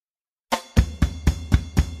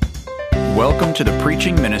welcome to the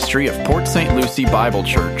preaching ministry of Port St. Lucie Bible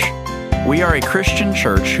Church. We are a Christian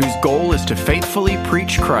church whose goal is to faithfully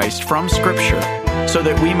preach Christ from Scripture so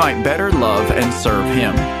that we might better love and serve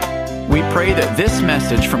Him. We pray that this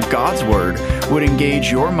message from God's Word would engage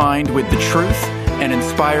your mind with the truth and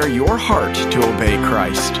inspire your heart to obey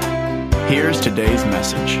Christ. Here's today's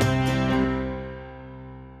message.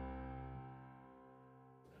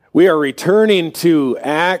 We are returning to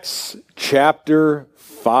Acts chapter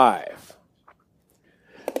 5.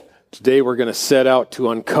 Today we're going to set out to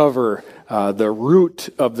uncover the root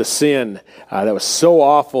of the sin that was so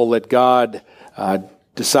awful that God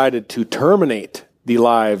decided to terminate the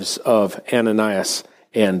lives of Ananias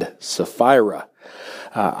and Sapphira.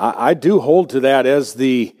 I do hold to that as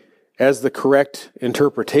the correct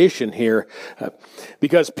interpretation here,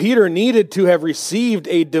 because Peter needed to have received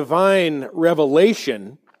a divine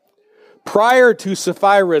revelation prior to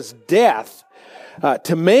Sapphira's death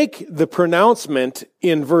to make the pronouncement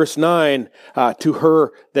in verse 9 to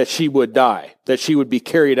her that she would die, that she would be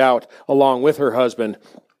carried out along with her husband.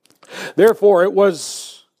 Therefore, it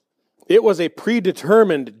was a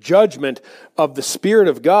predetermined judgment of the Spirit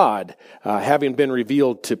of God having been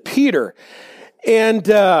revealed to Peter. And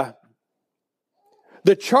the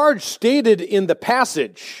charge stated in the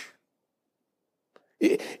passage,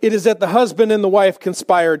 it is that the husband and the wife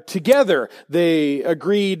conspired together. They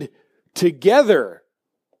agreed together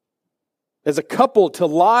as a couple to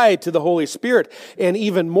lie to the Holy Spirit. And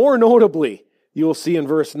even more notably, you will see in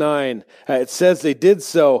verse 9, it says they did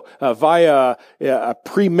so via a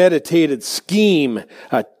premeditated scheme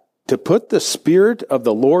to put the Spirit of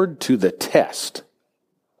the Lord to the test.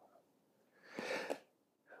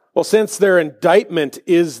 Well, since their indictment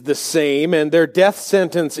is the same and their death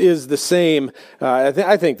sentence is the same,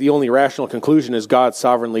 I think the only rational conclusion is God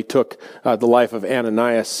sovereignly took the life of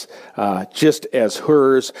Ananias just as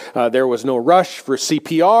hers. There was no rush for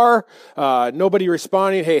CPR, nobody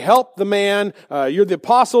responding, hey, help the man, the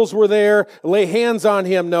apostles were there, lay hands on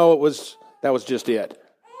him. No, that was just it.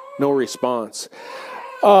 No response.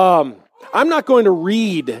 I'm not going to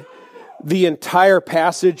read the entire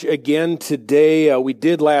passage again today. We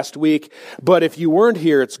did last week, but if you weren't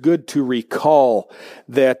here, it's good to recall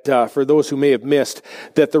that for those who may have missed,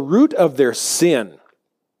 that the root of their sin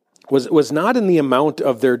was not in the amount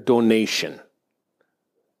of their donation.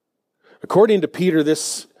 According to Peter,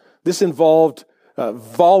 this involved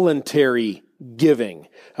voluntary giving.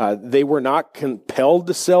 They were not compelled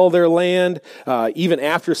to sell their land. Even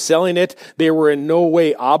after selling it, they were in no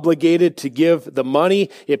way obligated to give the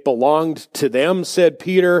money. It belonged to them, said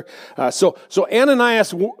Peter. So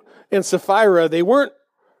Ananias and Sapphira, they weren't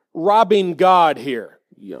robbing God here.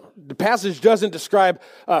 The passage doesn't describe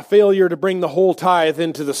failure to bring the whole tithe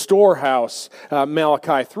into the storehouse,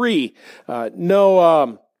 Malachi 3.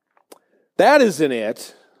 No, that isn't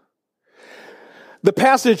it. The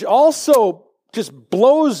passage also just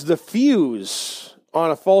blows the fuse on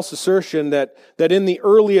a false assertion that in the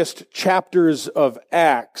earliest chapters of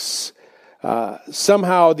Acts,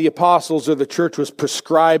 somehow the apostles or the church was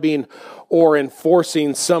prescribing or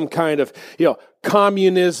enforcing some kind of,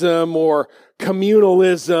 communism or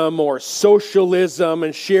communalism or socialism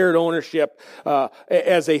and shared ownership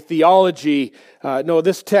as a theology. No,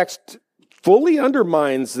 this text fully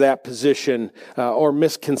undermines that position or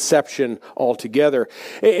misconception altogether.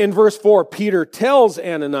 In verse 4, Peter tells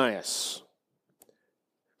Ananias,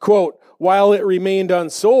 quote, while it remained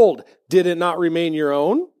unsold, did it not remain your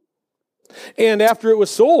own? And after it was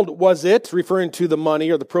sold, was it, referring to the money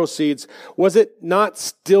or the proceeds, was it not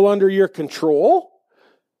still under your control?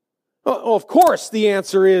 Well, of course, the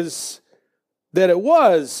answer is that it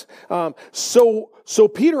was. So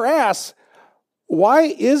Peter asks, why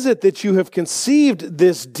is it that you have conceived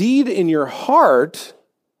this deed in your heart?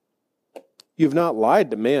 You've not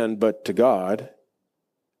lied to man, but to God.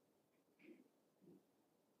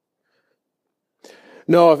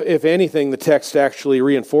 No, if anything, the text actually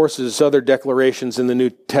reinforces other declarations in the New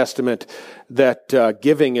Testament that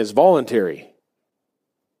giving is voluntary.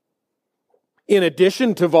 In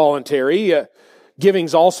addition to voluntary, giving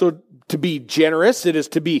is also to be generous. It is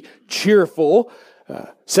to be cheerful.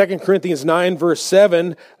 2 Corinthians 9, verse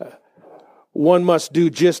 7, one must do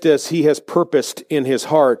just as he has purposed in his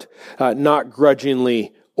heart, not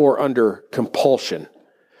grudgingly or under compulsion.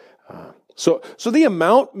 So the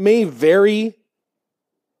amount may vary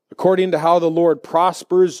according to how the Lord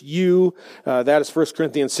prospers you. That is 1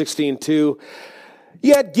 Corinthians 16:2.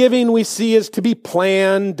 Yet giving, we see, is to be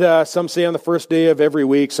planned. Some say on the first day of every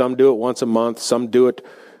week. Some do it once a month. Some do it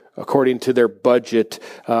according to their budget.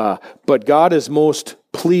 But God is most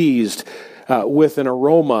pleased with an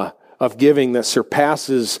aroma of giving that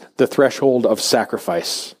surpasses the threshold of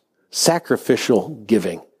sacrifice. Sacrificial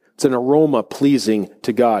giving. It's an aroma pleasing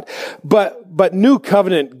to God. But new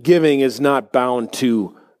covenant giving is not bound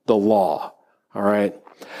to the law. All right?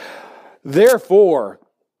 Therefore,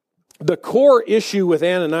 the core issue with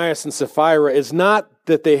Ananias and Sapphira is not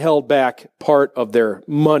that they held back part of their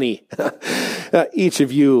money. Each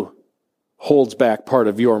of you holds back part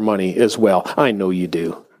of your money as well. I know you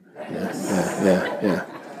do. Yeah.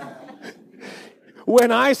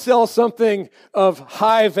 When I sell something of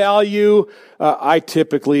high value, I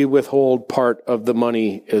typically withhold part of the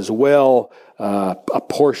money as well, a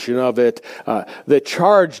portion of it. The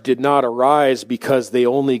charge did not arise because they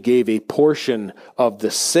only gave a portion of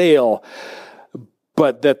the sale,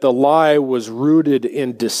 but that the lie was rooted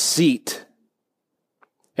in deceit.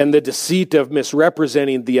 And the deceit of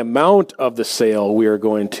misrepresenting the amount of the sale we are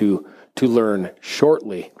going to learn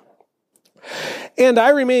shortly. And I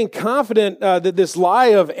remain confident that this lie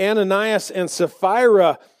of Ananias and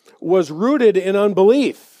Sapphira was rooted in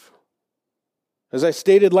unbelief. As I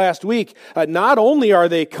stated last week, not only are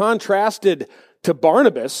they contrasted to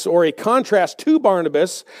Barnabas, or a contrast to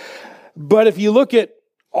Barnabas, but if you look at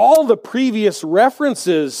all the previous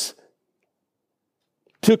references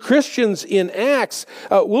to Christians in Acts,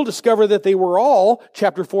 we'll discover that they were all,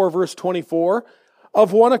 chapter 4, verse 24,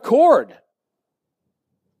 of one accord.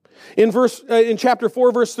 In chapter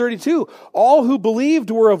 4, verse 32, all who believed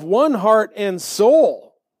were of one heart and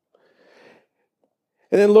soul.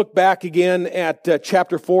 And then look back again at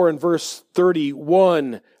chapter 4 and verse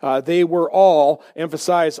 31. They were all,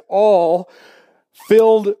 emphasize all,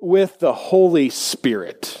 filled with the Holy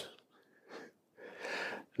Spirit.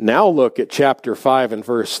 Now look at chapter 5 and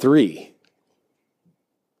verse 3.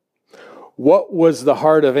 What was the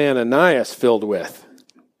heart of Ananias filled with?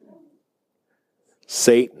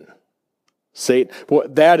 Satan. Well,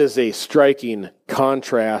 that is a striking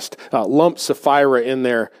contrast. Lump Sapphira in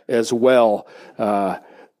there as well.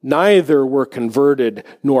 Neither were converted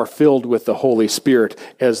nor filled with the Holy Spirit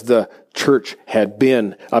as the church had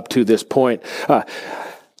been up to this point.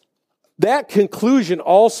 That conclusion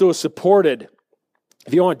also supported,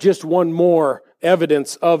 if you want just one more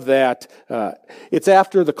evidence of that, it's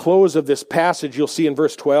after the close of this passage. You'll see in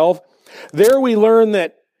verse 12. There we learn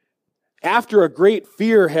that after a great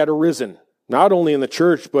fear had arisen, not only in the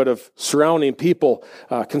church, but of surrounding people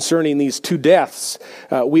concerning these two deaths.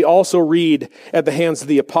 We also read, at the hands of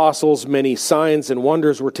the apostles, many signs and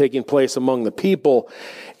wonders were taking place among the people,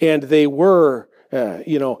 and they were,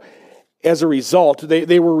 as a result,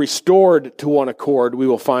 they were restored to one accord, we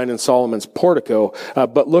will find in Solomon's portico.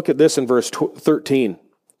 But look at this in verse 13.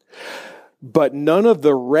 But none of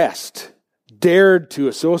the rest dared to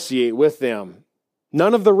associate with them.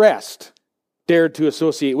 None of the rest dared to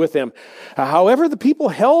associate with them. However, the people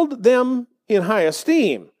held them in high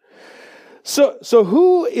esteem. So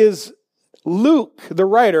who is Luke, the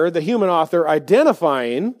writer, the human author,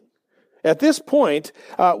 identifying at this point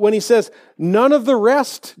when he says, none of the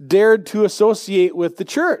rest dared to associate with the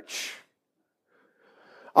church?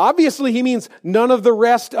 Obviously, he means none of the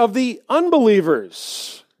rest of the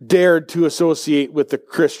unbelievers dared to associate with the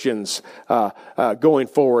Christians going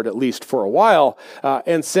forward, at least for a while.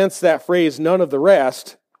 And since that phrase, none of the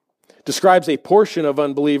rest, describes a portion of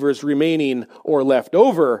unbelievers remaining or left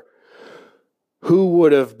over, who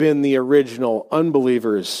would have been the original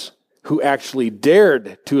unbelievers who actually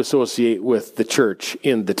dared to associate with the church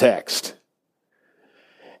in the text?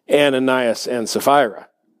 Ananias and Sapphira.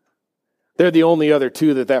 They're the only other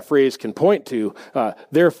two that phrase can point to.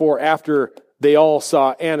 Therefore, after they all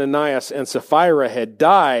saw Ananias and Sapphira had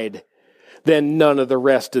died, then none of the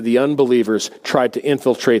rest of the unbelievers tried to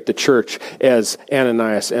infiltrate the church as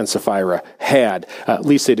Ananias and Sapphira had. At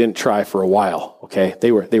least they didn't try for a while, okay?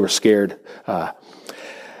 They were scared.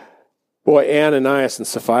 Ananias and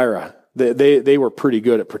Sapphira, they were pretty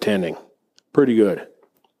good at pretending. Pretty good.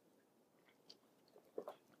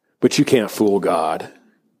 But you can't fool God.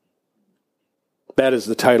 That is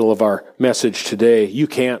the title of our message today. You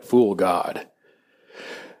can't fool God.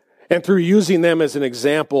 And through using them as an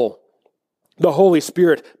example, the Holy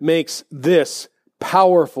Spirit makes this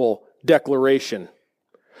powerful declaration.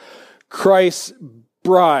 Christ's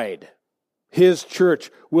bride, his church,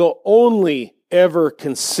 will only ever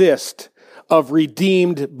consist of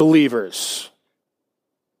redeemed believers.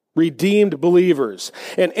 Redeemed believers.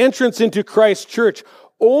 And entrance into Christ's church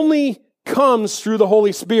only comes through the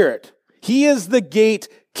Holy Spirit. He is the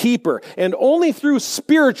gatekeeper, and only through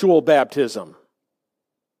spiritual baptism.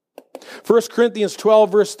 1 Corinthians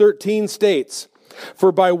 12, verse 13 states,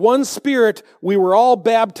 For by one Spirit we were all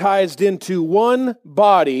baptized into one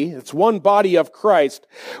body, it's one body of Christ,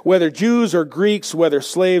 whether Jews or Greeks, whether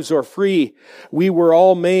slaves or free, we were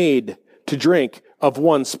all made to drink of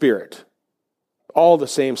one Spirit. All the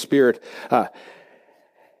same Spirit. That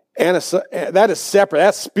is separate.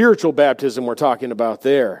 That's spiritual baptism we're talking about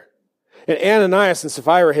there. And Ananias and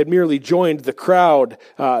Sapphira had merely joined the crowd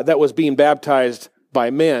that was being baptized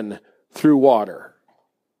by men through water.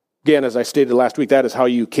 Again, as I stated last week, that is how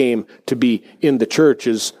you came to be in the church,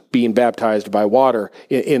 is being baptized by water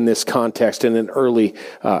in this context. In an early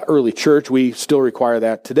church, we still require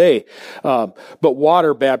that today. But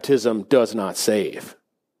water baptism does not save.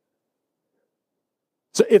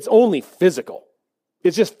 So it's only physical.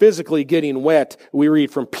 It's just physically getting wet. We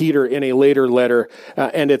read from Peter in a later letter,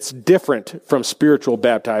 and it's different from spiritual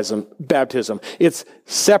baptism. It's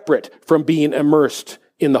separate from being immersed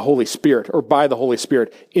in the Holy Spirit, or by the Holy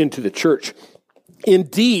Spirit, into the church.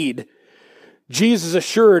 Indeed, Jesus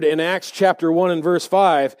assured in Acts chapter 1 and verse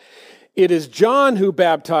 5, it is John who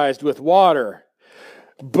baptized with water,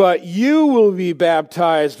 but you will be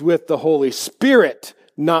baptized with the Holy Spirit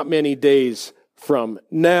not many days from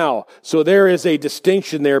now. So there is a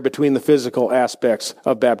distinction there between the physical aspects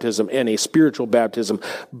of baptism and a spiritual baptism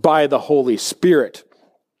by the Holy Spirit.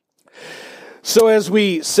 So as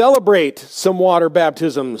we celebrate some water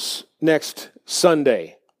baptisms next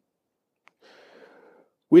Sunday,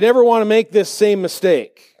 we never want to make this same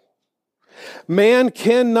mistake. Man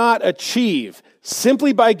cannot achieve,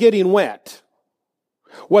 simply by getting wet,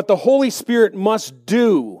 what the Holy Spirit must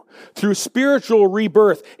do through spiritual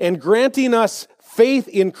rebirth and granting us faith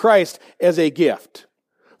in Christ as a gift.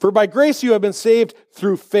 For by grace you have been saved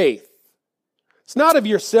through faith. It's not of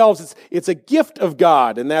yourselves, it's a gift of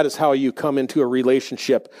God, and that is how you come into a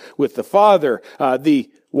relationship with the Father.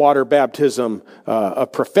 The water baptism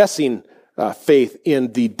of professing faith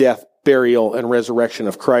in the death, burial, and resurrection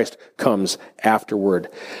of Christ comes afterward.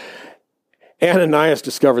 Ananias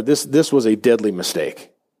discovered this was a deadly mistake.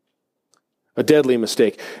 A deadly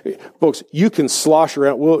mistake. Folks, you can slosh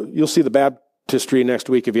around. Well, you'll see the baptistry next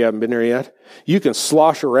week if you haven't been there yet. You can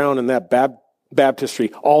slosh around in that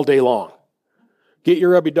baptistry all day long. Get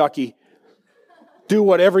your rubby ducky. Do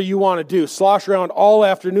whatever you want to do. Slosh around all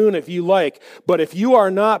afternoon if you like. But if you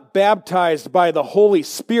are not baptized by the Holy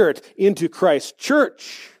Spirit into Christ's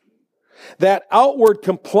church, that outward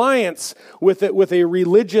compliance with a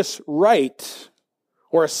religious rite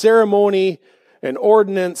or a ceremony, an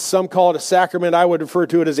ordinance, some call it a sacrament, I would refer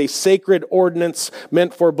to it as a sacred ordinance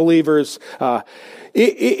meant for believers.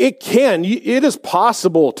 It is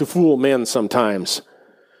possible to fool men sometimes.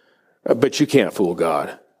 But you can't fool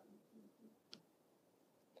God.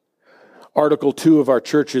 Article 2 of our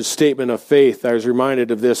church's statement of faith, I was reminded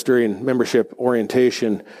of this during membership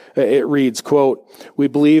orientation. It reads, quote, "We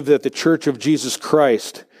believe that the Church of Jesus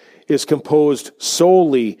Christ is composed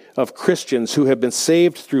solely of Christians who have been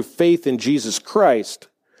saved through faith in Jesus Christ.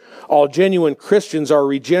 All genuine Christians are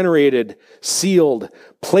regenerated, sealed,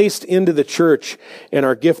 placed into the church, and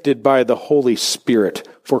are gifted by the Holy Spirit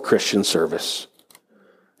for Christian service."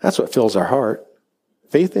 That's what fills our heart.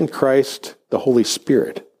 Faith in Christ, the Holy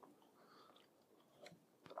Spirit.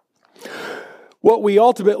 What we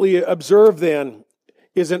ultimately observe then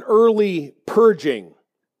is an early purging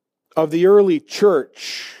of the early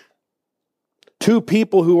church to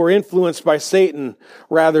people who were influenced by Satan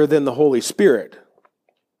rather than the Holy Spirit.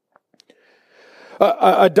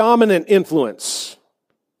 A dominant influence.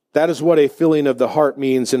 That is what a filling of the heart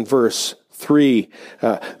means in verse 3.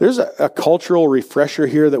 There's a cultural refresher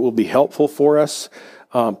here that will be helpful for us.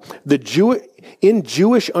 In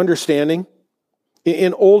Jewish understanding,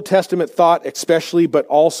 in Old Testament thought especially, but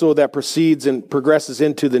also that proceeds and progresses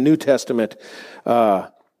into the New Testament,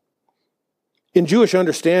 in Jewish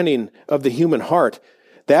understanding of the human heart,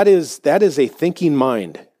 that is a thinking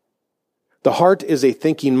mind. The heart is a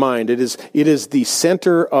thinking mind. It is the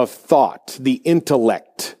center of thought, the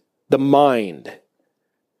intellect, the mind.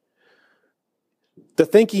 The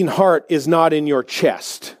thinking heart is not in your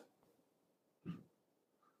chest.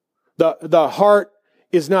 The heart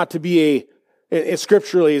is not to be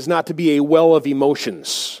scripturally is not to be a well of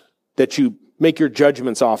emotions that you make your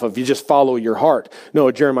judgments off of. You just follow your heart. No,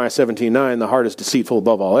 Jeremiah 17:9, the heart is deceitful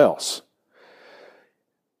above all else.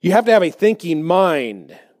 You have to have a thinking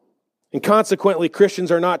mind. And consequently,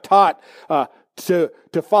 Christians are not taught to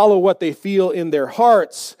follow what they feel in their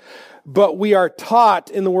hearts, but we are taught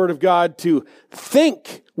in the Word of God to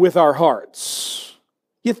think with our hearts.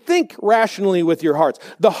 You think rationally with your hearts.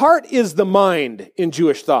 The heart is the mind in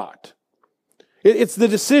Jewish thought. It's the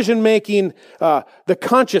decision-making, the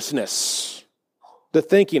consciousness. the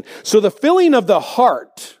thinking. So the filling of the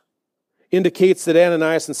heart indicates that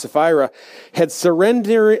Ananias and Sapphira had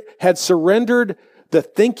surrendered the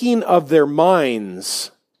thinking of their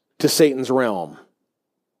minds to Satan's realm.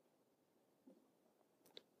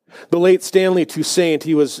 The late Stanley Toussaint,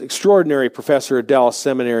 he was extraordinary professor at Dallas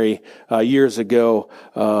Seminary years ago.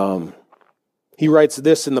 He writes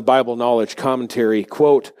this in the Bible Knowledge Commentary,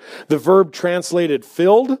 quote, "The verb translated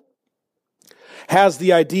filled has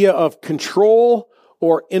the idea of control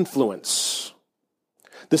or influence.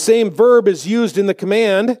 The same verb is used in the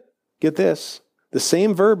command," get this, the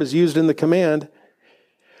same verb is used in the command,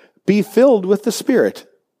 "be filled with the Spirit."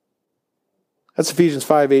 That's Ephesians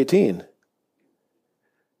 5:18.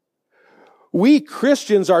 We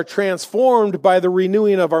Christians are transformed by the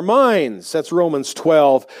renewing of our minds. That's Romans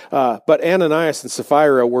 12. But Ananias and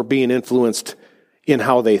Sapphira were being influenced in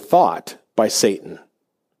how they thought by Satan.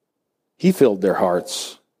 He filled their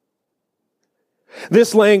hearts.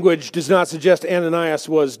 This language does not suggest Ananias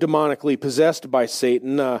was demonically possessed by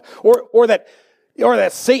Satan, or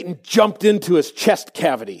that Satan jumped into his chest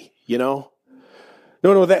cavity, you know?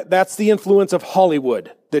 No, that's the influence of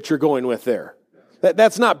Hollywood that you're going with there.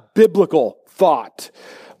 That's not biblical thought.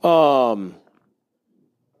 Our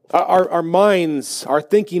minds, our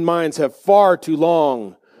thinking minds have far too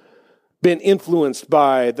long been influenced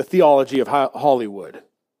by the theology of Hollywood.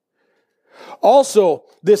 Also,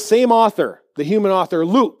 this same author, the human author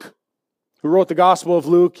Luke, who wrote the Gospel of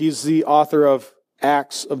Luke, he's the author of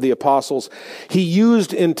Acts of the Apostles, he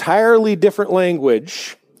used entirely different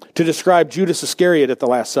language to describe Judas Iscariot at the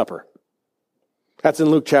Last Supper. That's in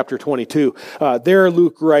Luke chapter 22. There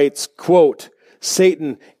Luke writes, quote,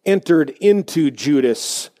 "Satan entered into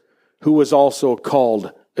Judas, who was also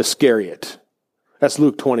called Iscariot." That's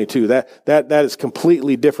Luke 22. That is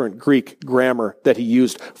completely different Greek grammar that he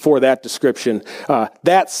used for that description.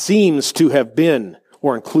 That seems to have been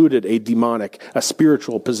or included a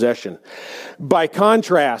spiritual possession. By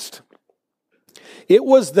contrast, it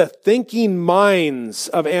was the thinking minds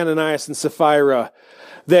of Ananias and Sapphira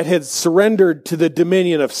that had surrendered to the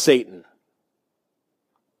dominion of Satan.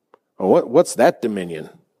 What's that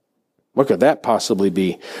dominion? What could that possibly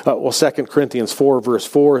be? 2 Corinthians 4 verse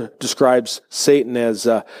 4 describes Satan as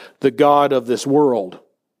the god of this world,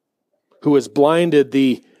 who has blinded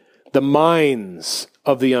the minds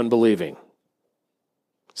of the unbelieving.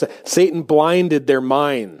 So Satan blinded their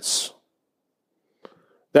minds.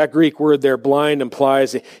 That Greek word there, blind,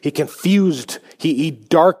 implies he confused, he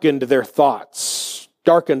darkened their thoughts,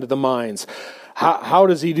 darkened the minds. How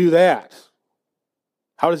does he do that?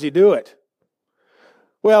 How does he do it?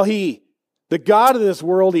 Well, the God of this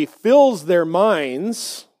world, he fills their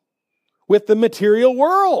minds with the material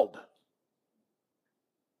world.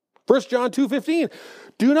 1 John 2:15,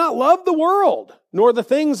 "Do not love the world, nor the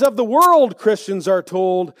things of the world," Christians are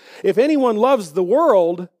told. "If anyone loves the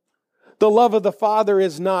world, the love of the Father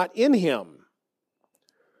is not in him."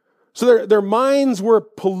 So their minds were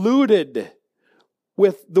polluted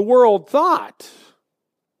with the world thought,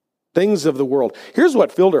 things of the world. Here's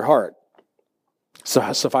what filled her heart.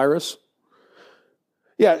 Sapphira's.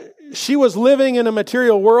 Yeah, she was living in a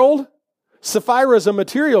material world. Sapphira's a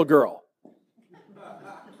material girl.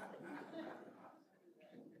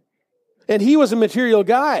 And he was a material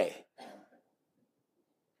guy.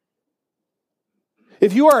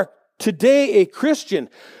 If you are today a Christian,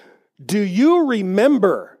 do you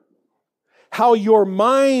remember how your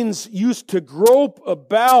minds used to grope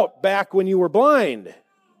about back when you were blind?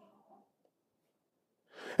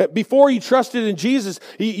 Before you trusted in Jesus,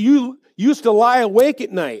 you used to lie awake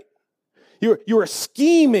at night. You were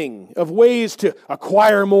scheming of ways to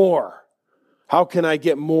acquire more. How can I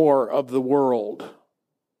get more of the world?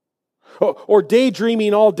 Or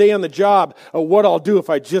daydreaming all day on the job of what I'll do if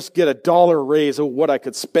I just get $1 raise, or what I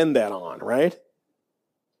could spend that on, right?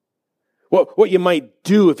 What you might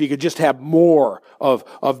do if you could just have more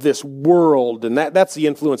of this world. And that's the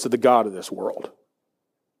influence of the God of this world.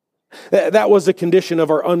 That was the condition of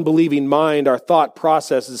our unbelieving mind, our thought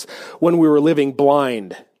processes when we were living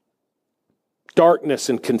blind. Darkness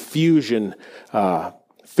and confusion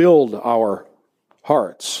filled our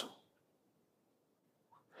hearts.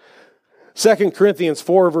 2 Corinthians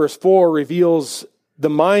 4 verse 4 reveals the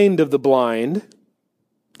mind of the blind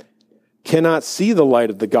cannot see the light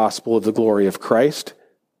of the gospel of the glory of Christ,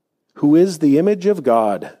 who is the image of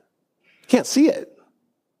God. Can't see it.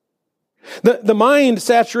 The mind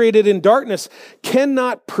saturated in darkness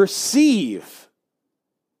cannot perceive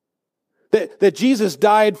that Jesus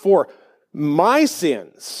died for my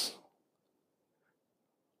sins.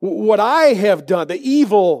 What I have done, the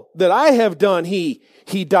evil that I have done, he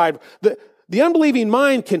died. the unbelieving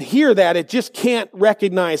mind can hear that. It just can't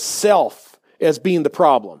recognize self as being the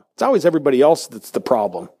problem. It's always everybody else that's the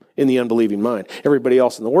problem in the unbelieving mind. Everybody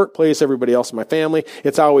else in the workplace, everybody else in my family.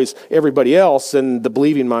 It's always everybody else, and the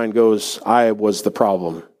believing mind goes, I was the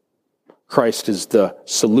problem. Christ is the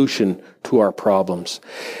solution to our problems.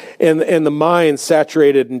 And the mind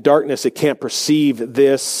saturated in darkness, it can't perceive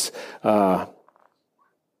this.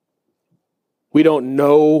 We don't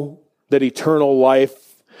know that eternal life,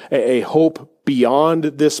 a hope beyond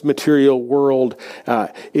this material world,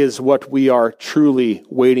 is what we are truly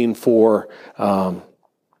waiting for.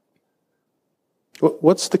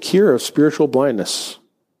 What's the cure of spiritual blindness?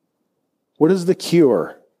 What is the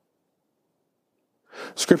cure?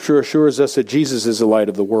 Scripture assures us that Jesus is the light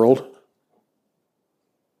of the world.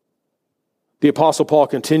 The Apostle Paul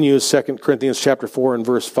continues, 2 Corinthians chapter 4 and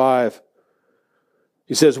verse 5.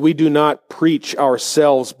 He says, we do not preach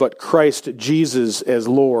ourselves, but Christ Jesus as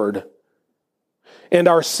Lord, and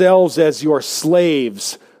ourselves as your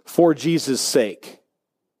slaves for Jesus' sake.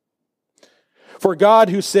 For God,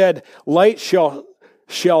 who said, light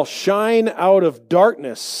shall shine out of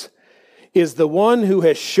darkness, is the one who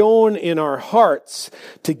has shone in our hearts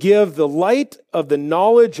to give the light of the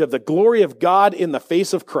knowledge of the glory of God in the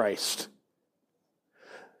face of Christ.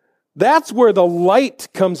 That's where the light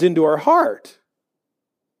comes into our heart.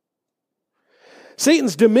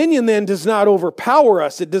 Satan's dominion then does not overpower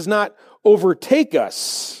us. It does not overtake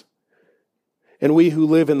us. And we who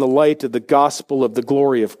live in the light of the gospel of the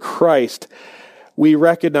glory of Christ, we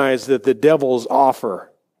recognize that the devil's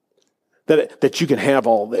offer, that you can have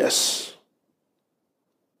all this.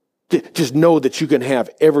 Just know that you can have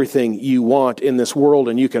everything you want in this world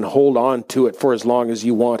and you can hold on to it for as long as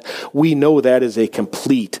you want. We know that is a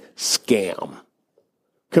complete scam.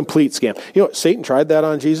 Complete scam. You know, Satan tried that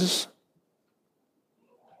on Jesus.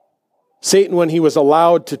 Satan, when he was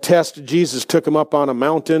allowed to test Jesus, took him up on a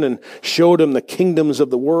mountain and showed him the kingdoms of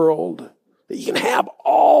the world. You can have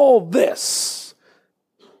all this.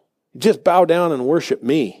 Just bow down and worship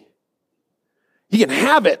me. You can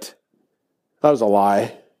have it. That was a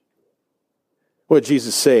lie. What did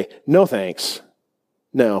Jesus say? No thanks.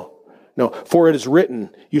 No. For it is written,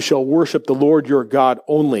 you shall worship the Lord your God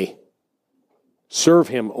only. Serve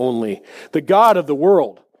him only. The God of the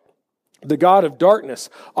world, the God of darkness,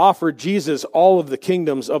 offered Jesus all of the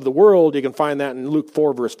kingdoms of the world. You can find that in Luke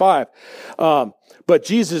 4, verse 5. But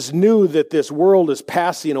Jesus knew that this world is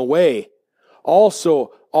passing away.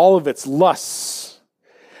 Also, all of its lusts.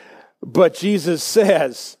 But Jesus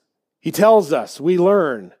says, he tells us, we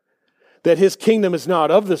learn, that his kingdom is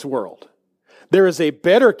not of this world. There is a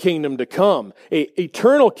better kingdom to come, an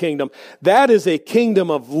eternal kingdom. That is a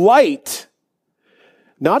kingdom of light,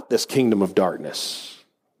 not this kingdom of darkness.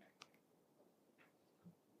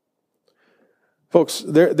 Folks,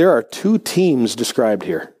 there are two teams described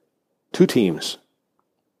here. Two teams.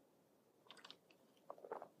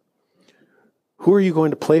 Who are you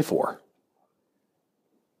going to play for?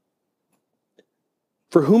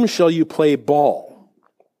 For whom shall you play ball?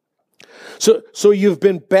 So you've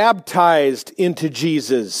been baptized into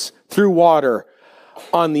Jesus through water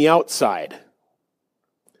on the outside.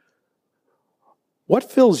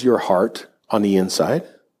 What fills your heart on the inside?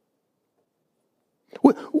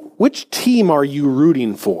 Which team are you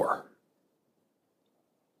rooting for?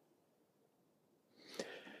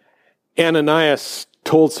 Ananias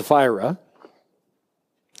told Sapphira,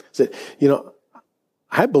 said,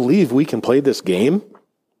 I believe we can play this game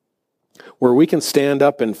where we can stand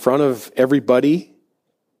up in front of everybody,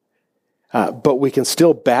 but we can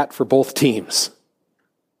still bat for both teams.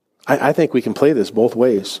 I think we can play this both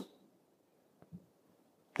ways.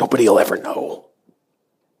 Nobody will ever know.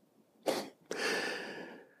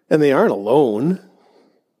 And they aren't alone.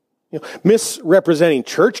 Misrepresenting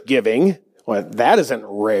church giving, well, that isn't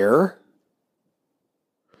rare.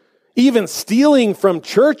 Even stealing from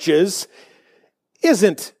churches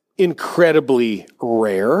isn't incredibly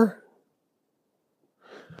rare.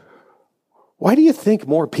 Why do you think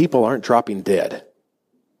more people aren't dropping dead?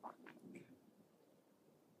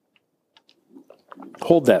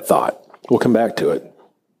 Hold that thought. We'll come back to it.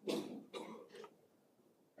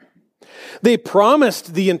 They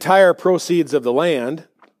promised the entire proceeds of the land,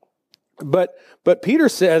 but Peter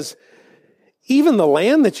says, even the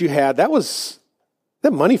land that you had, that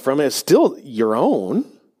money from it is still your own.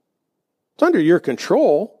 It's under your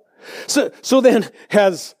control. So then,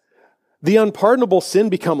 has the unpardonable sin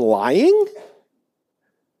become lying?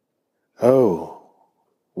 Oh,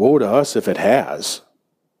 woe to us if it has.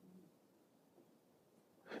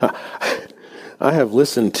 I have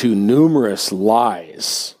listened to numerous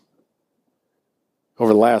lies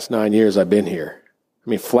over the last 9 years I've been here.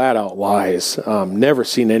 flat out lies. Never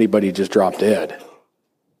seen anybody just drop dead.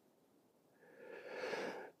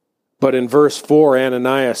 But in verse 4,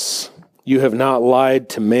 Ananias, you have not lied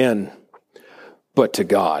to men, but to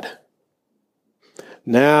God.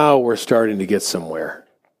 Now we're starting to get somewhere.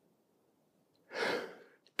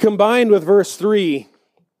 Combined with verse 3,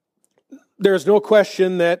 there's no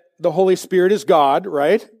question that the Holy Spirit is God,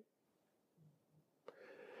 right?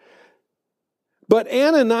 But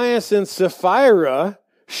Ananias and Sapphira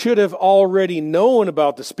should have already known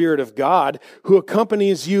about the Spirit of God who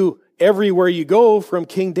accompanies you everywhere you go from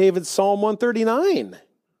King David's Psalm 139.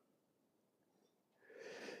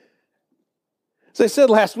 As I said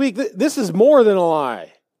last week, this is more than a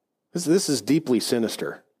lie. This is deeply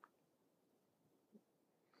sinister.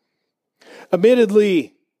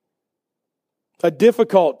 Admittedly, a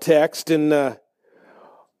difficult text, and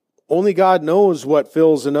only God knows what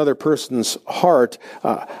fills another person's heart.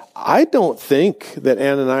 I don't think that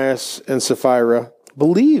Ananias and Sapphira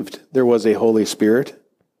believed there was a Holy Spirit.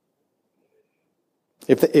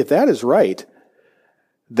 If that is right,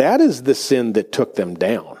 that is the sin that took them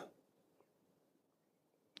down.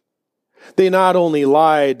 They not only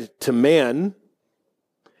lied to men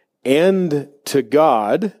and to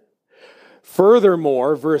God.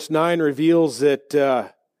 Furthermore, verse 9 reveals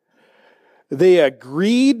that they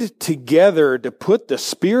agreed together to put the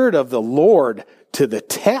Spirit of the Lord to the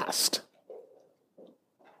test.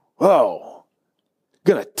 Whoa,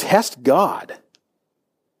 going to test God.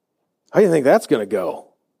 How do you think that's going to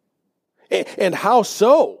go? And how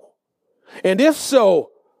so? And if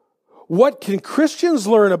so, what can Christians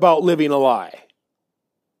learn about living a lie?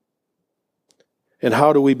 And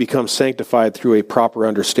how do we become sanctified through a proper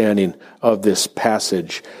understanding of this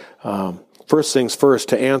passage? First things first,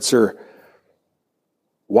 to answer,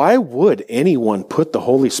 why would anyone put the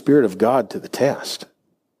Holy Spirit of God to the test?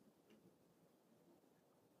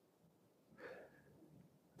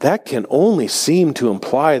 That can only seem to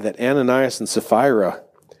imply that Ananias and Sapphira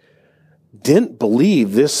didn't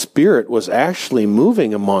believe this Spirit was actually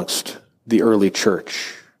moving amongst the early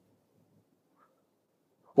church.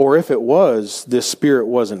 Or if it was, this Spirit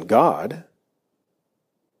wasn't God.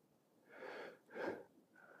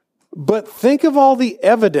 But think of all the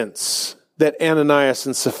evidence that Ananias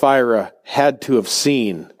and Sapphira had to have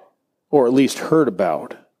seen, or at least heard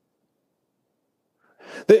about.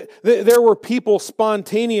 There were people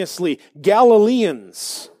spontaneously,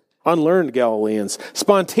 Galileans, unlearned Galileans,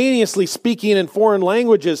 spontaneously speaking in foreign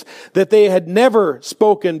languages that they had never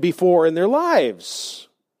spoken before in their lives.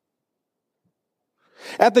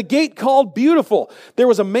 At the gate called Beautiful, there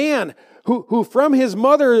was a man who from his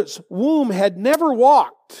mother's womb had never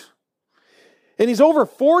walked. And he's over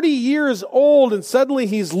 40 years old, and suddenly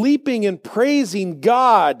he's leaping and praising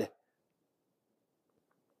God.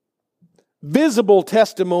 Visible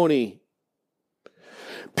testimony.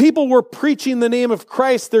 People were preaching the name of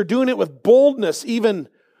Christ. They're doing it with boldness, even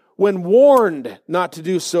when warned not to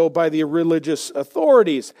do so by the religious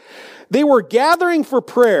authorities. They were gathering for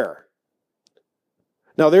prayer.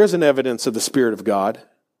 Now, there's an evidence of the Spirit of God.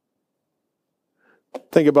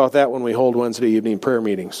 Think about that when we hold Wednesday evening prayer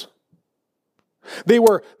meetings. They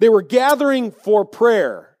were gathering for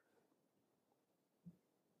prayer.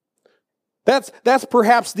 That's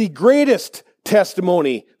perhaps the greatest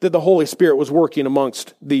testimony that the Holy Spirit was working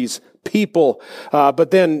amongst these people. But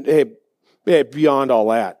then, beyond all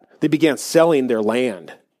that, they began selling their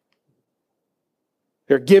land.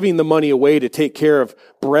 They're giving the money away to take care of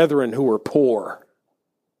brethren who were poor.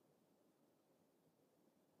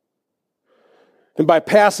 And by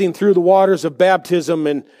passing through the waters of baptism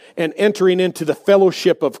and entering into the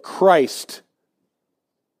fellowship of Christ,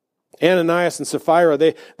 Ananias and Sapphira,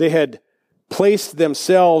 they had placed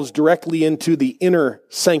themselves directly into the inner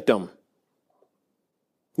sanctum. In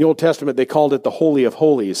the Old Testament, they called it the Holy of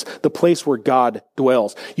Holies, the place where God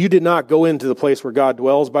dwells. You did not go into the place where God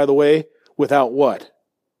dwells, by the way, without what?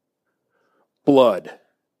 Blood.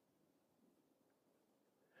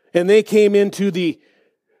 And they came into the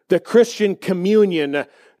Christian communion,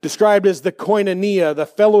 described as the koinonia, the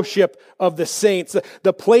fellowship of the saints,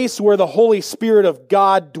 the place where the Holy Spirit of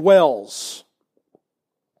God dwells.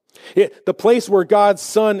 The place where God's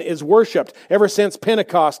Son is worshipped. Ever since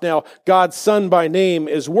Pentecost now, God's Son by name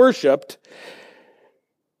is worshipped.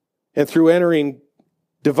 And through entering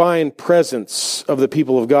divine presence of the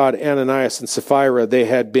people of God, Ananias and Sapphira, they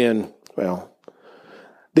had been,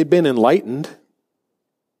 they'd been enlightened.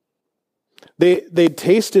 They'd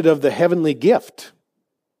tasted of the heavenly gift.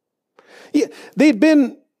 They'd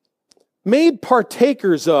been made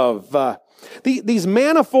partakers of these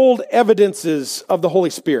manifold evidences of the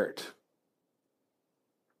Holy Spirit.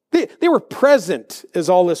 They were present as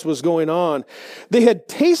all this was going on. They had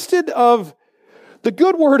tasted of the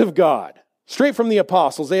good word of God, straight from the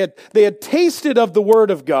apostles. They had tasted of the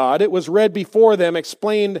word of God. It was read before them,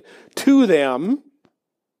 explained to them.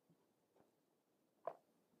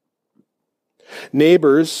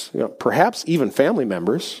 Neighbors, perhaps even family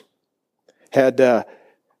members, had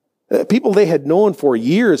people they had known for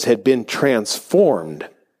years had been transformed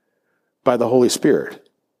by the Holy Spirit.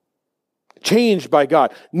 Changed by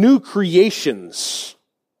God. New creations.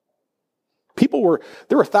 There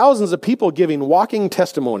were thousands of people giving walking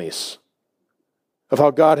testimonies of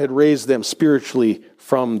how God had raised them spiritually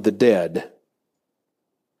from the dead.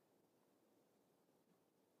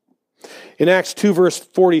 In Acts 2 verse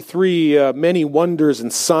 43, many wonders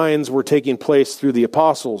and signs were taking place through the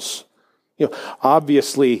apostles.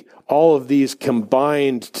 Obviously, all of these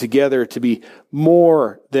combined together to be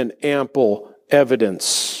more than ample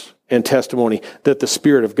evidence and testimony that the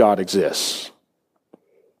Spirit of God exists.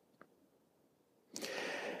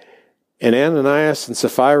 And Ananias and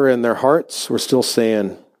Sapphira in their hearts were still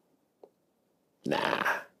saying, nah.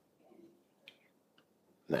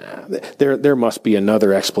 There must be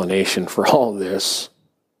another explanation for all this.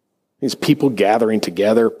 These people gathering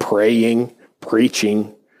together, praying,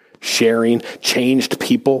 preaching, sharing, changed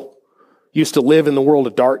people. Used to live in the world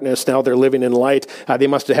of darkness, now they're living in light. They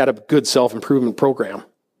must have had a good self-improvement program.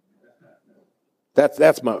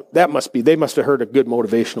 They must have heard a good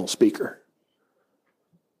motivational speaker.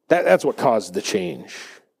 That's what caused the change.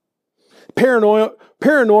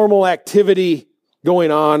 Paranormal activity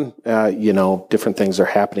going on, different things are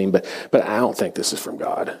happening, but I don't think this is from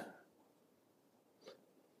God.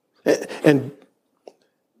 And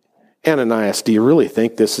Ananias, do you really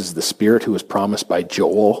think this is the Spirit who was promised by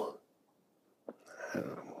Joel?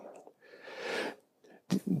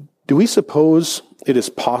 Do we suppose it is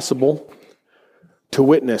possible to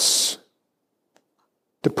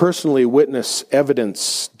personally witness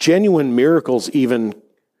evidence, genuine miracles even,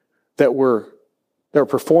 that were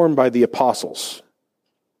performed by the apostles,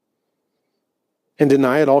 and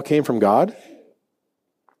deny it all came from God?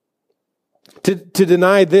 To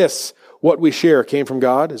deny this, what we share, came from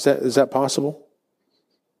God, is that possible?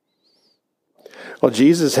 Well,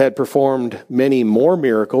 Jesus had performed many more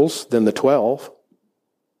miracles than the 12.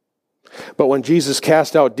 But when Jesus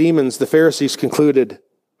cast out demons, the Pharisees concluded,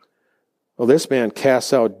 well, this man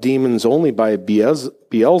casts out demons only by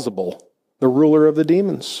Beelzebul, the ruler of the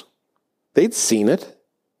demons. They'd seen it.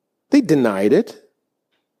 They denied it.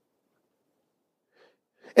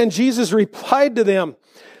 And Jesus replied to them,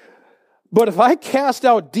 but if I cast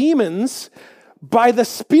out demons by the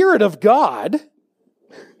Spirit of God,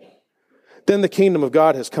 then the kingdom of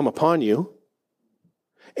God has come upon you.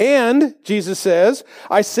 And, Jesus says,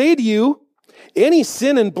 I say to you, any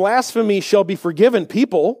sin and blasphemy shall be forgiven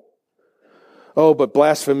people. Oh, but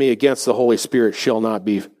blasphemy against the Holy Spirit shall not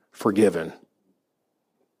be forgiven.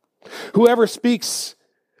 Whoever speaks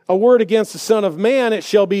a word against the Son of Man, it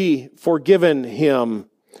shall be forgiven him.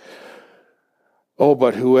 Oh,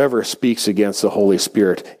 but whoever speaks against the Holy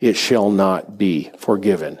Spirit, it shall not be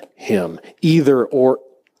forgiven him, either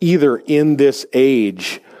in this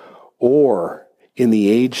age or in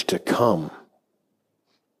the age to come.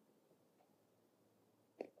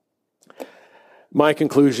 My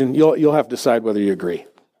conclusion, you'll have to decide whether you agree.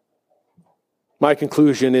 My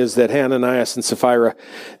conclusion is that Ananias and Sapphira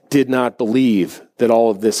did not believe that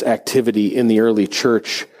all of this activity in the early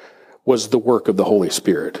church was the work of the Holy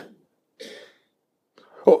Spirit.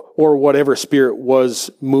 Or whatever spirit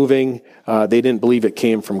was moving, they didn't believe it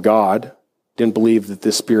came from God, didn't believe that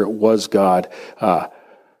this Spirit was God.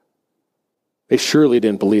 They surely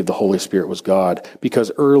didn't believe the Holy Spirit was God,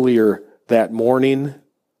 because earlier that morning,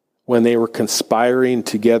 when they were conspiring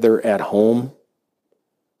together at home,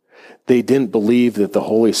 they didn't believe that the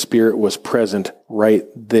Holy Spirit was present right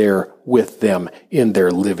there with them in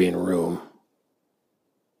their living room.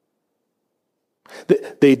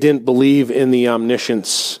 They didn't believe in the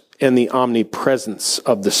omniscience and the omnipresence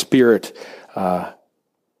of the Spirit. Of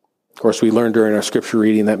course, we learned during our scripture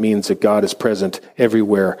reading that means that God is present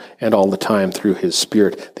everywhere and all the time through His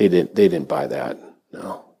Spirit. They didn't buy that.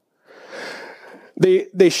 No.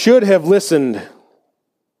 They should have listened.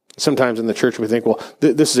 Sometimes in the church we think, well,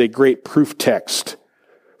 this is a great proof text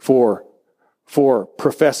for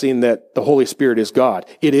professing that the Holy Spirit is God.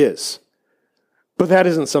 It is. But that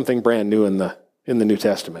isn't something brand new in the New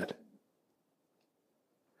Testament.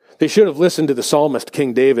 They should have listened to the psalmist,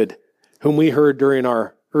 King David, whom we heard during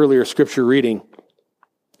our earlier scripture reading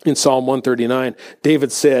in Psalm 139.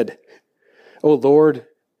 David said, O Lord,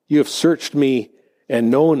 you have searched me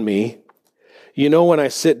and known me. You know when I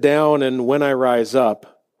sit down and when I rise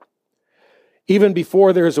up. Even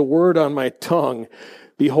before there is a word on my tongue,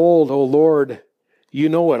 behold, O Lord, you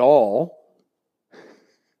know it all.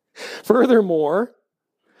 Furthermore,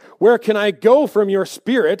 where can I go from your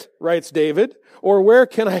spirit, writes David, or where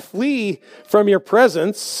can I flee from your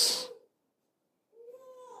presence?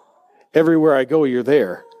 Everywhere I go, you're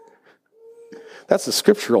there. That's the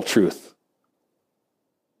scriptural truth.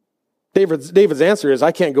 David's answer is,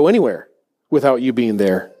 I can't go anywhere without you being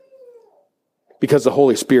there, because the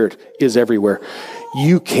Holy Spirit is everywhere.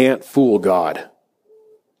 You can't fool God.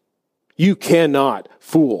 You cannot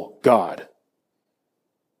fool God.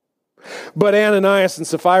 But Ananias and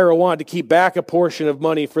Sapphira wanted to keep back a portion of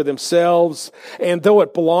money for themselves, and though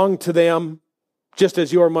it belonged to them, just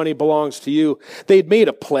as your money belongs to you, they'd made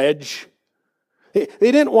a pledge. They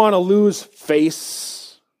didn't want to lose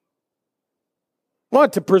face. They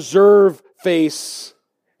wanted to preserve face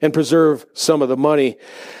and preserve some of the money.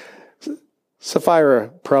 Sapphira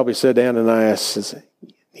probably said to Ananias,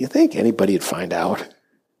 do you think anybody would find out?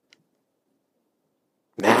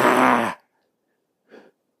 Nah.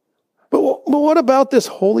 But what about this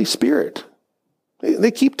Holy Spirit?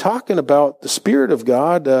 They keep talking about the Spirit of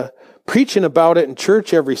God, preaching about it in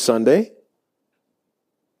church every Sunday.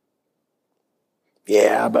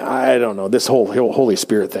 Yeah, but I don't know, this whole Holy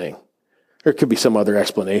Spirit thing. There could be some other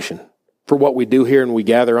explanation. For what we do here and we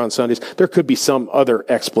gather on Sundays, there could be some other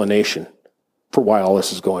explanation for why all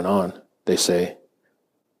this is going on, they say.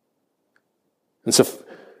 And so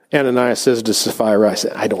Ananias says to Sapphira,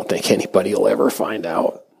 I don't think anybody will ever find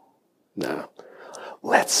out. No.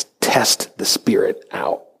 Let's test the Spirit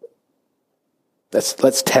out.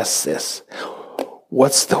 Let's test this.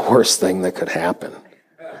 What's the worst thing that could happen?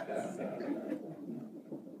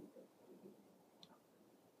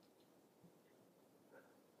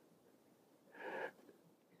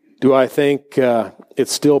 Do I think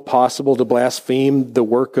it's still possible to blaspheme the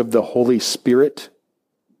work of the Holy Spirit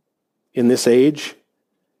in this age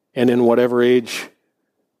and in whatever age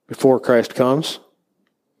before Christ comes?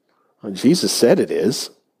 Well, Jesus said it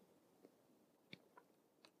is.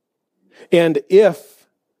 And if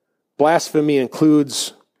blasphemy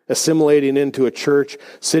includes assimilating into a church,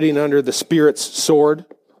 sitting under the Spirit's sword,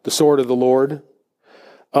 the sword of the Lord,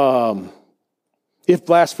 if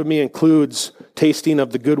blasphemy includes tasting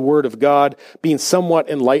of the good word of God, being somewhat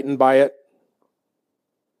enlightened by it,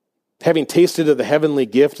 having tasted of the heavenly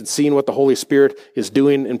gift and seeing what the Holy Spirit is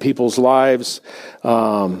doing in people's lives,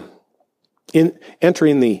 in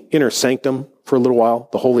entering the inner sanctum for a little while,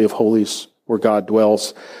 the Holy of Holies, where God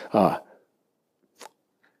dwells, and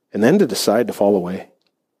then to decide to fall away.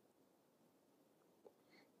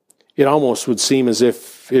 It almost would seem as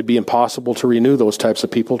if it'd be impossible to renew those types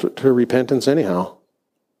of people to repentance anyhow.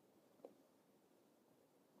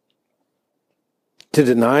 To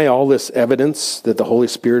deny all this evidence that the Holy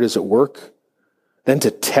Spirit is at work, then to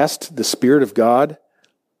test the Spirit of God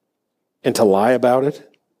and to lie about it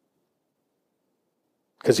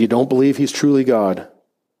because you don't believe He's truly God.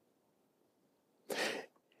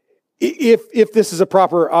 If this is a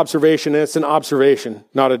proper observation, and it's an observation,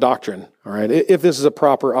 not a doctrine, all right? If this is a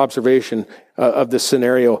proper observation of this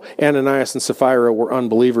scenario, Ananias and Sapphira were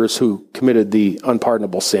unbelievers who committed the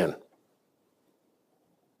unpardonable sin.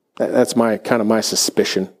 That's my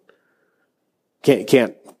suspicion.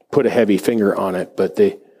 Can't put a heavy finger on it, but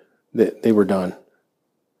they were done.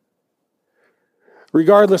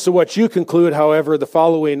 Regardless of what you conclude, however, the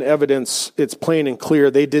following evidence, it's plain and clear.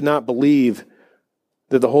 They did not believe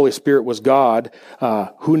that the Holy Spirit was God,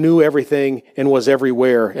 who knew everything and was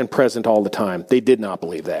everywhere and present all the time. They did not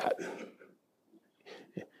believe that.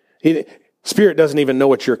 Spirit doesn't even know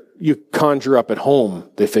what you conjure up at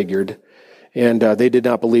home, they figured. And they did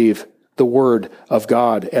not believe the word of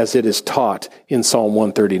God as it is taught in Psalm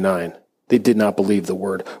 139. They did not believe the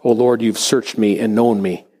word. O Lord, you've searched me and known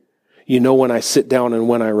me. You know when I sit down and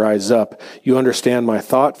when I rise up. You understand my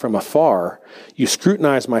thought from afar. You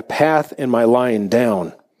scrutinize my path and my lying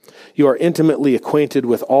down. You are intimately acquainted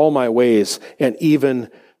with all my ways, and even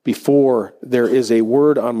before there is a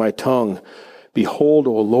word on my tongue, behold,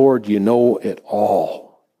 O Lord, you know it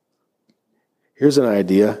all. Here's an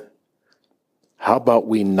idea. How about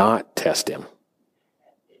we not test him?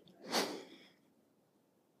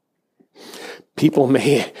 People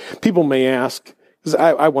may ask, because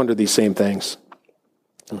I wonder these same things.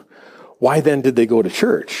 Why then did they go to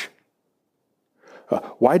church?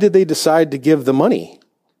 Why did they decide to give the money?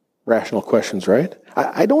 Rational questions, right?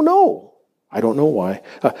 I don't know. I don't know why.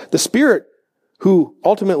 The Spirit who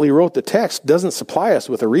ultimately wrote the text doesn't supply us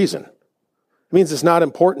with a reason. It means it's not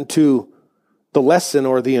important to the lesson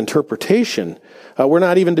or the interpretation. We're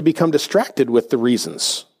not even to become distracted with the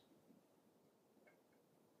reasons.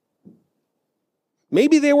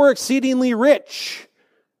 Maybe they were exceedingly rich,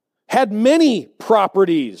 had many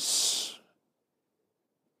properties.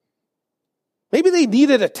 Maybe they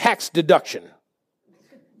needed a tax deduction.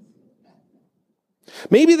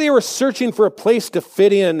 Maybe they were searching for a place to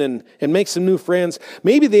fit in and make some new friends.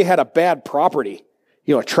 Maybe they had a bad property,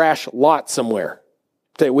 a trash lot somewhere.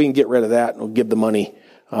 Say, we can get rid of that and we'll give the money.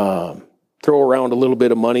 Throw around a little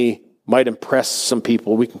bit of money, might impress some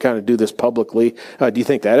people. We can kind of do this publicly. Do you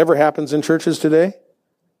think that ever happens in churches today?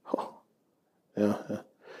 Oh, yeah.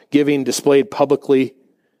 Giving displayed publicly.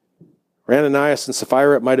 For Ananias and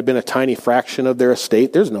Sapphira, it might have been a tiny fraction of their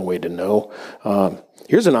estate. There's no way to know.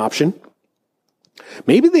 Here's an option.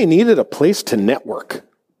 Maybe they needed a place to network.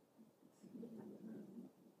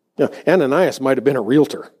 Ananias might have been a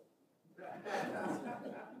realtor.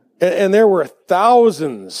 And there were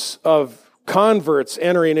thousands of converts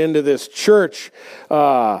entering into this church.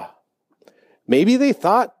 Maybe they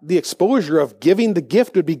thought the exposure of giving the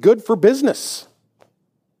gift would be good for business.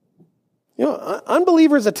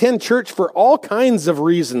 Unbelievers attend church for all kinds of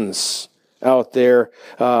reasons out there.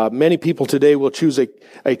 Many people today will choose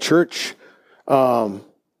a church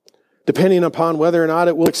depending upon whether or not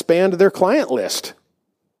it will expand their client list.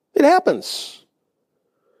 It happens.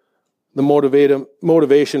 The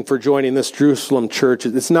motivation for joining this Jerusalem church,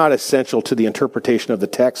 it's not essential to the interpretation of the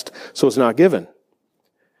text, so it's not given.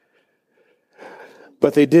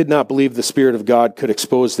 But they did not believe the Spirit of God could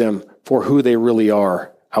expose them for who they really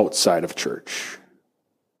are outside of church.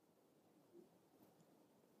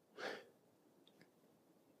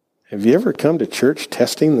 Have you ever come to church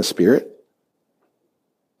testing the Spirit?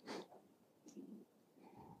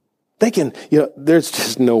 Thinking, there's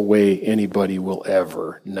just no way anybody will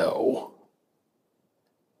ever know.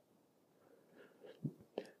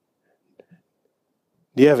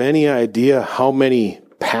 Do you have any idea how many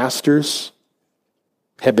pastors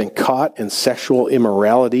have been caught in sexual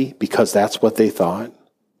immorality because that's what they thought?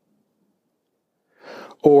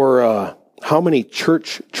 Or how many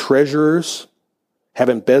church treasurers have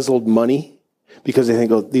embezzled money because they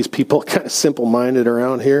think, these people are kind of simple-minded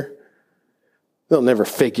around here. They'll never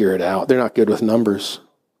figure it out. They're not good with numbers.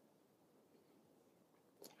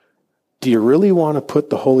 Do you really want to put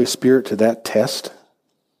the Holy Spirit to that test?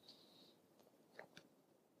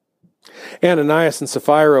 Ananias and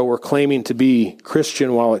Sapphira were claiming to be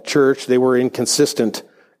Christian while at church. They were inconsistent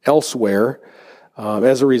elsewhere.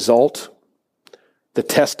 As a result, the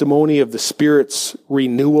testimony of the Spirit's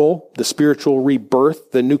renewal, the spiritual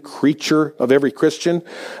rebirth, the new creature of every Christian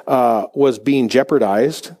was being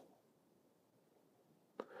jeopardized.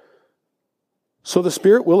 So the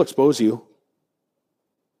Spirit will expose you.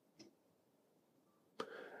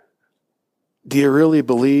 Do you really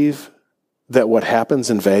believe that what happens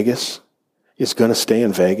in Vegas is going to stay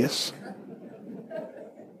in Vegas?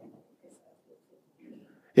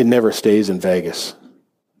 It never stays in Vegas,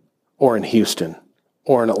 or in Houston,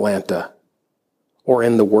 or in Atlanta, or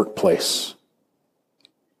in the workplace.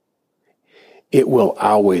 It will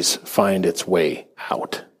always find its way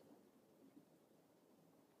out.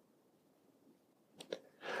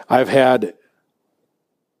 I've had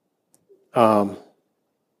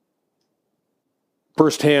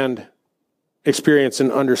firsthand experience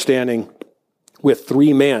and understanding with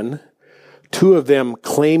 3 men, 2 of them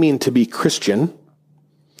claiming to be Christian,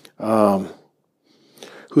 who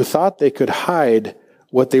thought they could hide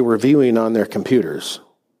what they were viewing on their computers.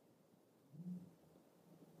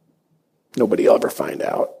 Nobody will ever find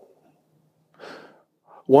out.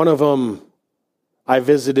 One of them I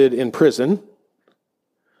visited in prison.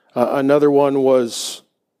 Another one was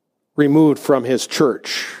removed from his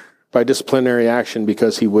church by disciplinary action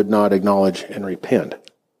because he would not acknowledge and repent.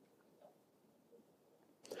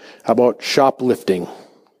 How about shoplifting,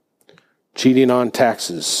 cheating on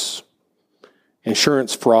taxes,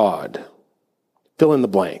 insurance fraud? Fill in the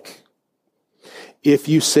blank. If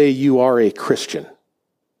you say you are a Christian,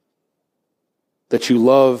 that you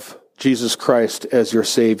love Jesus Christ as your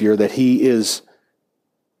Savior, that He is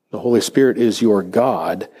the Holy Spirit is your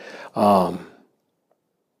God. Do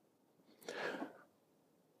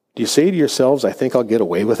you say to yourselves, I think I'll get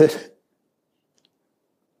away with it?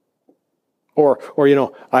 Or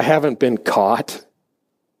I haven't been caught.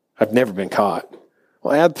 I've never been caught.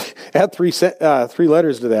 Well, add 3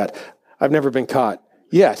 letters to that. I've never been caught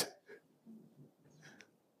yet.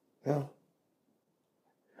 No.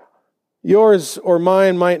 Yours or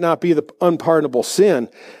mine might not be the unpardonable sin,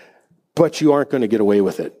 but you aren't going to get away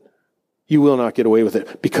with it. You will not get away with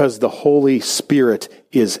it because the Holy Spirit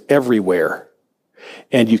is everywhere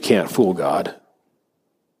and you can't fool God.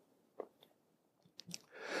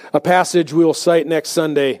 A passage we will cite next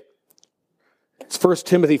Sunday. It's 1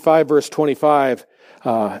 Timothy 5, verse 25.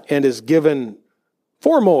 and is given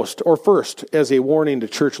foremost or first as a warning to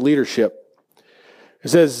church leadership. It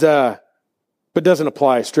says, but doesn't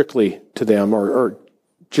apply strictly to them or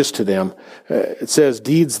just to them. It says,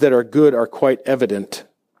 deeds that are good are quite evident,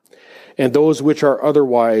 and those which are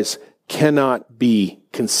otherwise cannot be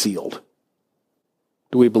concealed.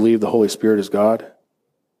 Do we believe the Holy Spirit is God?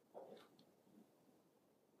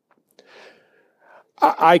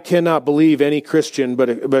 I cannot believe any Christian, but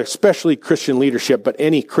especially Christian leadership, but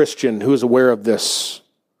any Christian who is aware of this,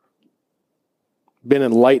 been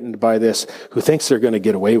enlightened by this, who thinks they're going to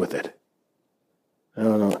get away with it. I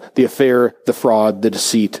don't know. The affair, the fraud, the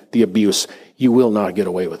deceit, the abuse, you will not get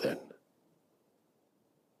away with it.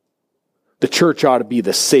 The church ought to be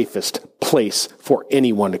the safest place for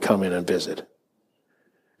anyone to come in and visit.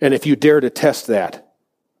 And if you dare to test that,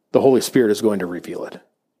 the Holy Spirit is going to reveal it.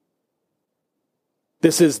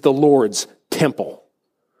 This is the Lord's temple.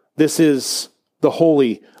 This is the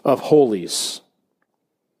Holy of Holies.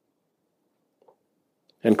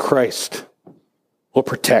 And Christ will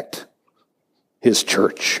protect his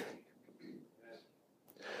church.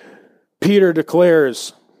 Peter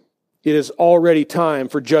declares it is already time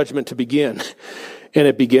for judgment to begin, and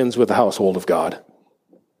it begins with the household of God.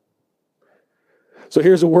 So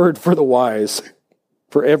here's a word for the wise,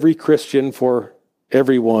 for every Christian, for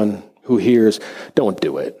everyone who hears. Don't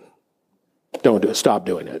do it. Don't do it. Stop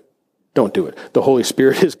doing it. Don't do it. The Holy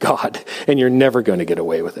Spirit is God, and you're never going to get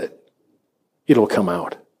away with it. It'll come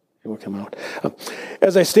out. It will come out.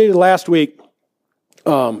 As I stated last week,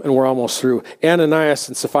 and we're almost through, Ananias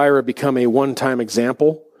and Sapphira become a one-time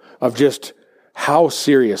example of just how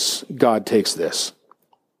serious God takes this.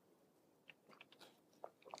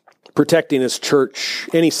 Protecting his church,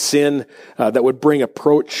 any sin that would bring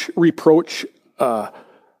reproach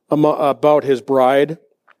about his bride,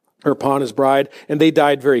 or upon his bride, and they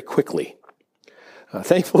died very quickly.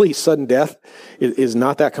 Thankfully, sudden death is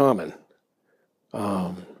not that common.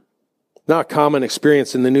 Not a common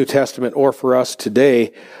experience in the New Testament or for us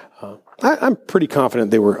today. I'm pretty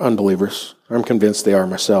confident they were unbelievers. I'm convinced they are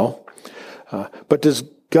myself. But does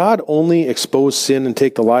God only expose sin and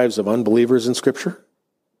take the lives of unbelievers in Scripture?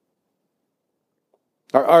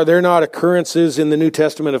 Are there not occurrences in the New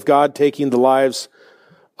Testament of God taking the lives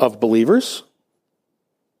of believers?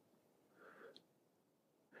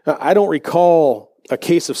 I don't recall a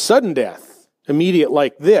case of sudden death, immediate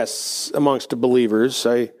like this, amongst the believers.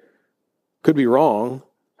 I could be wrong.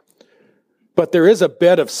 But there is a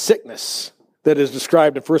bed of sickness that is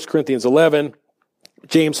described in 1 Corinthians 11,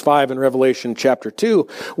 James 5, and Revelation chapter 2,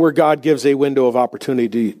 where God gives a window of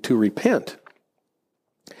opportunity to repent.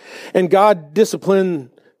 And God disciplines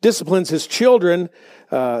his children.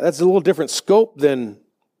 That's a little different scope than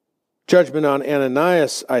judgment on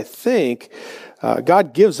Ananias, I think.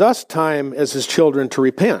 God gives us time as his children to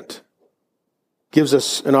repent. Gives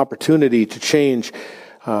us an opportunity to change.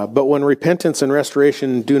 But when repentance and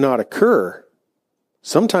restoration do not occur,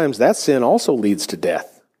 sometimes that sin also leads to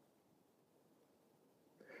death.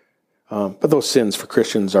 But those sins for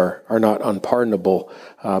Christians are not unpardonable.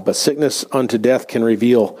 But sickness unto death can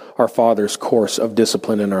reveal our Father's course of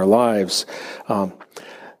discipline in our lives.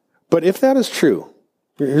 But if that is true,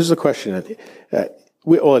 here's the question.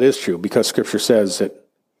 It is true, because Scripture says that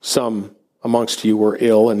some amongst you were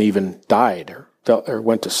ill and even died or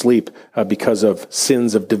went to sleep because of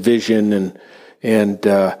sins of division and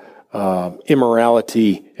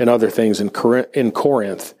immorality and other things in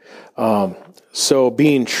Corinth. So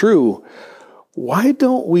being true, why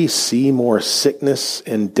don't we see more sickness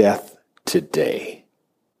and death today?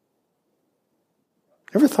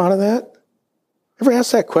 Ever thought of that? Ever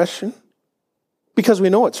asked that question? Because we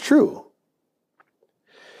know it's true.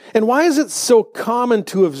 And why is it so common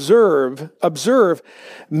to observe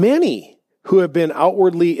many who have been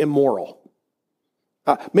outwardly immoral?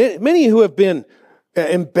 Many who have been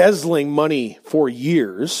embezzling money for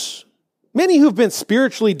years. Many who have been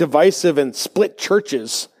spiritually divisive and split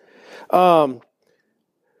churches. Why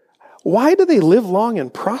do they live long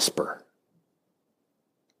and prosper?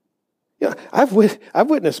 Yeah, I've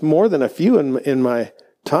witnessed more than a few in my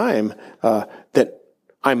time that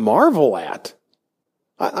I marvel at.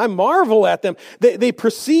 I marvel at them. They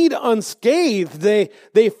proceed unscathed.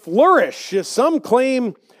 They flourish. Some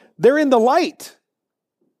claim they're in the light.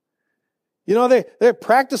 You know, they're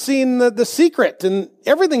practicing the secret, and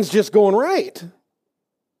everything's just going right.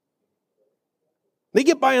 They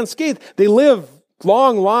get by unscathed. They live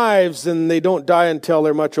long lives, and they don't die until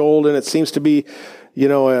they're much old, and it seems to be,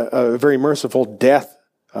 a very merciful death.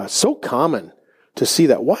 So common to see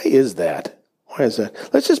that. Why is that? Why is that?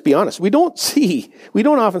 Let's just be honest. We don't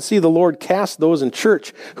often see the Lord cast those in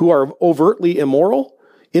church who are overtly immoral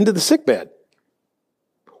into the sickbed.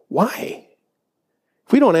 Why?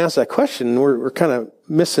 If we don't ask that question, we're kind of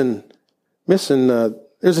missing, there's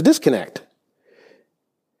a disconnect.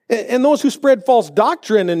 And those who spread false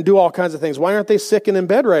doctrine and do all kinds of things, why aren't they sick and in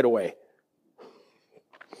bed right away?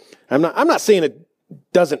 I'm not saying it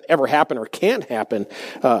doesn't ever happen or can't happen,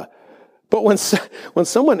 but when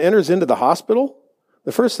someone enters into the hospital,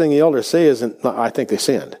 the first thing the elders say isn't, I think they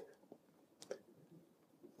sinned.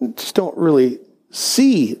 Just don't really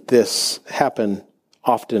see this happen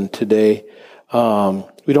often today.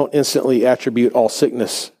 We don't instantly attribute all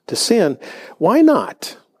sickness to sin. Why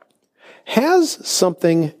not? Has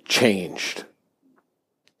something changed?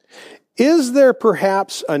 Is there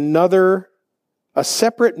perhaps a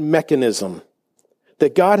separate mechanism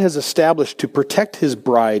that God has established to protect his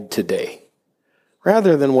bride today,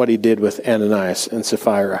 rather than what he did with Ananias and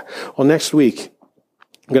Sapphira? Well, next week,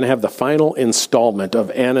 I'm going to have the final installment of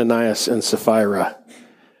Ananias and Sapphira,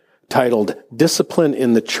 titled Discipline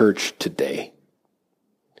in the Church Today.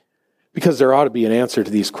 Because there ought to be an answer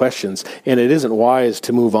to these questions, and it isn't wise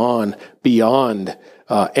to move on beyond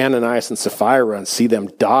Ananias and Sapphira and see them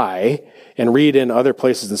die, and read in other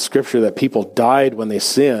places in Scripture that people died when they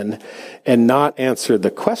sinned, and not answer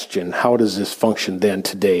the question, how does this function then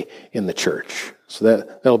today in the church? So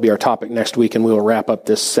that'll be our topic next week, and we'll wrap up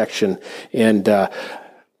this section and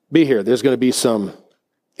be here. There's going to be some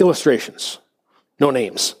illustrations. No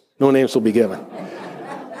names. No names will be given.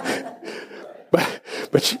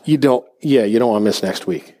 But you don't want to miss next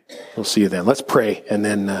week. We'll see you then. Let's pray, and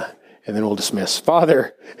then we'll dismiss.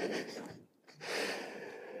 Father,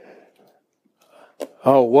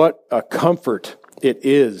 oh, what a comfort it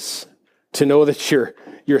is to know that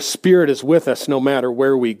your Spirit is with us no matter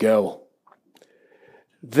where we go.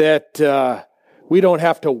 That we don't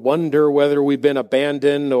have to wonder whether we've been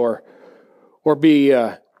abandoned or be.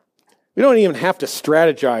 We don't even have to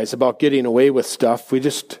strategize about getting away with stuff. We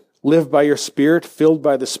just live by your Spirit, filled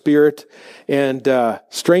by the Spirit, and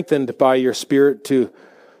strengthened by your Spirit to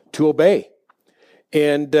obey.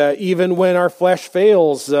 And even when our flesh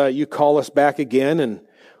fails, you call us back again, and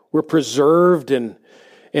we're preserved, and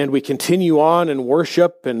we continue on and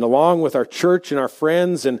worship, and along with our church and our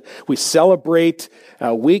friends, and we celebrate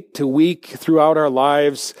week to week throughout our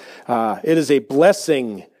lives. It is a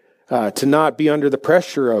blessing to not be under the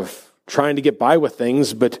pressure of trying to get by with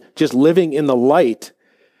things, but just living in the light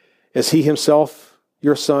as he himself,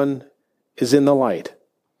 your Son, is in the light.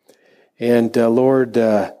 And Lord,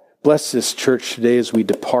 bless this church today as we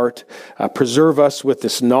depart. Preserve us with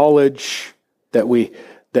this knowledge that we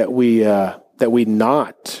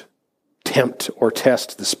not tempt or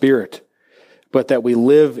test the Spirit, but that we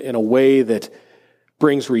live in a way that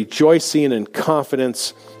brings rejoicing and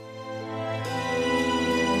confidence